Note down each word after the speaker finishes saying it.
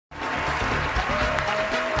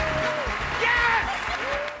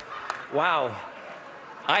Wow.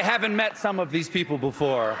 I haven't met some of these people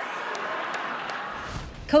before.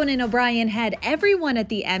 Conan O'Brien had everyone at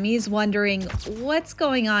the Emmys wondering what's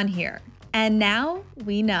going on here. And now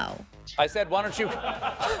we know. I said, why don't you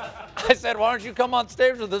come on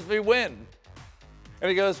stage with us if we win? And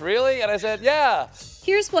he goes, really? And I said, yeah.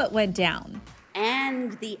 Here's what went down.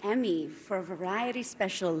 And the Emmy for Variety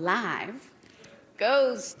Special Live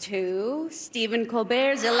goes to Stephen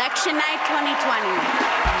Colbert's Election Night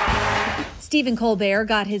 2020. Stephen Colbert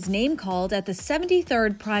got his name called at the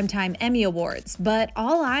 73rd Primetime Emmy Awards, but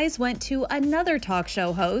all eyes went to another talk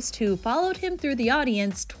show host who followed him through the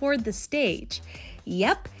audience toward the stage.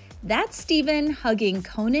 Yep, that's Stephen hugging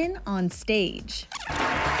Conan on stage.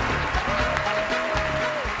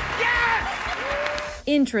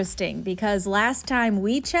 Interesting, because last time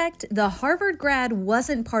we checked, the Harvard grad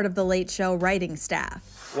wasn't part of the Late Show writing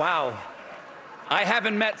staff. Wow. I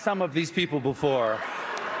haven't met some of these people before.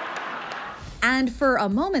 And for a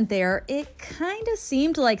moment there, it kind of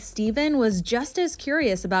seemed like Stephen was just as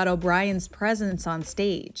curious about O'Brien's presence on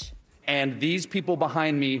stage. And these people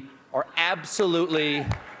behind me are absolutely,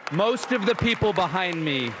 most of the people behind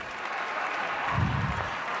me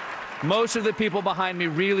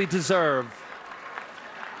really deserve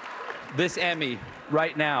this Emmy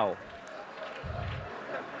right now.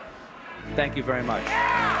 Thank you very much.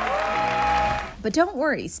 But don't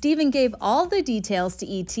worry, Stephen gave all the details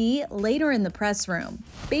to ET later in the press room.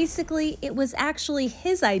 Basically, it was actually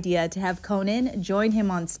his idea to have Conan join him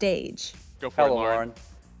on stage. Go for it, Lauren.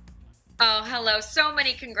 Oh, hello. So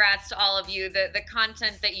many congrats to all of you. The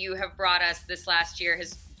content that you have brought us this last year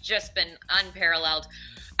has just been unparalleled.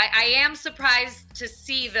 I am surprised to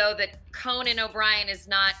see, though, that Conan O'Brien is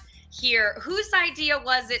not here. Whose idea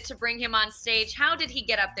was it to bring him on stage? How did he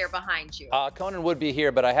get up there behind you? Conan would be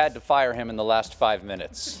here, but I had to fire him in the last 5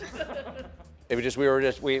 minutes. It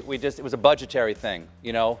was a budgetary thing,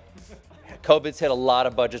 you know? COVID's hit a lot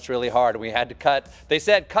of budgets really hard, and we had to cut. They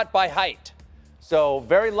said cut by height. So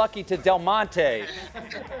very lucky to Del Monte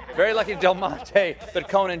that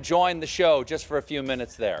Conan joined the show just for a few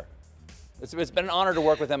minutes there. It's been an honor to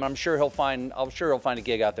work with him. I'm sure he'll find a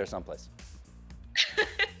gig out there someplace.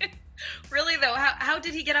 Really though, how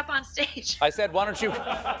did he get up on stage? I said, why don't you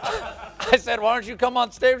come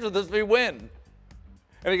on stage with us if we win?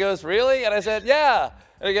 And he goes, really? And I said, yeah.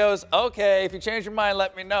 And he goes, okay, if you change your mind,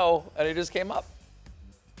 let me know. And he just came up.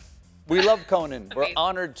 We love Conan. We're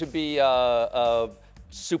honored to be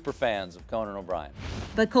super fans of Conan O'Brien.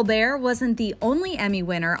 But Colbert wasn't the only Emmy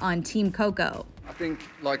winner on Team Coco. I think,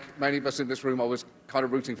 like many of us in this room, I was kind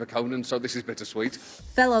of rooting for Conan, so this is bittersweet.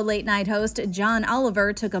 Fellow late-night host John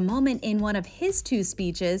Oliver took a moment in one of his 2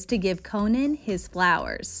 speeches to give Conan his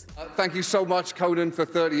flowers. Thank you so much, Conan, for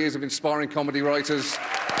 30 years of inspiring comedy writers.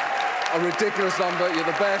 A ridiculous number. You're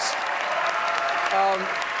the best.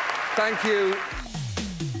 Thank you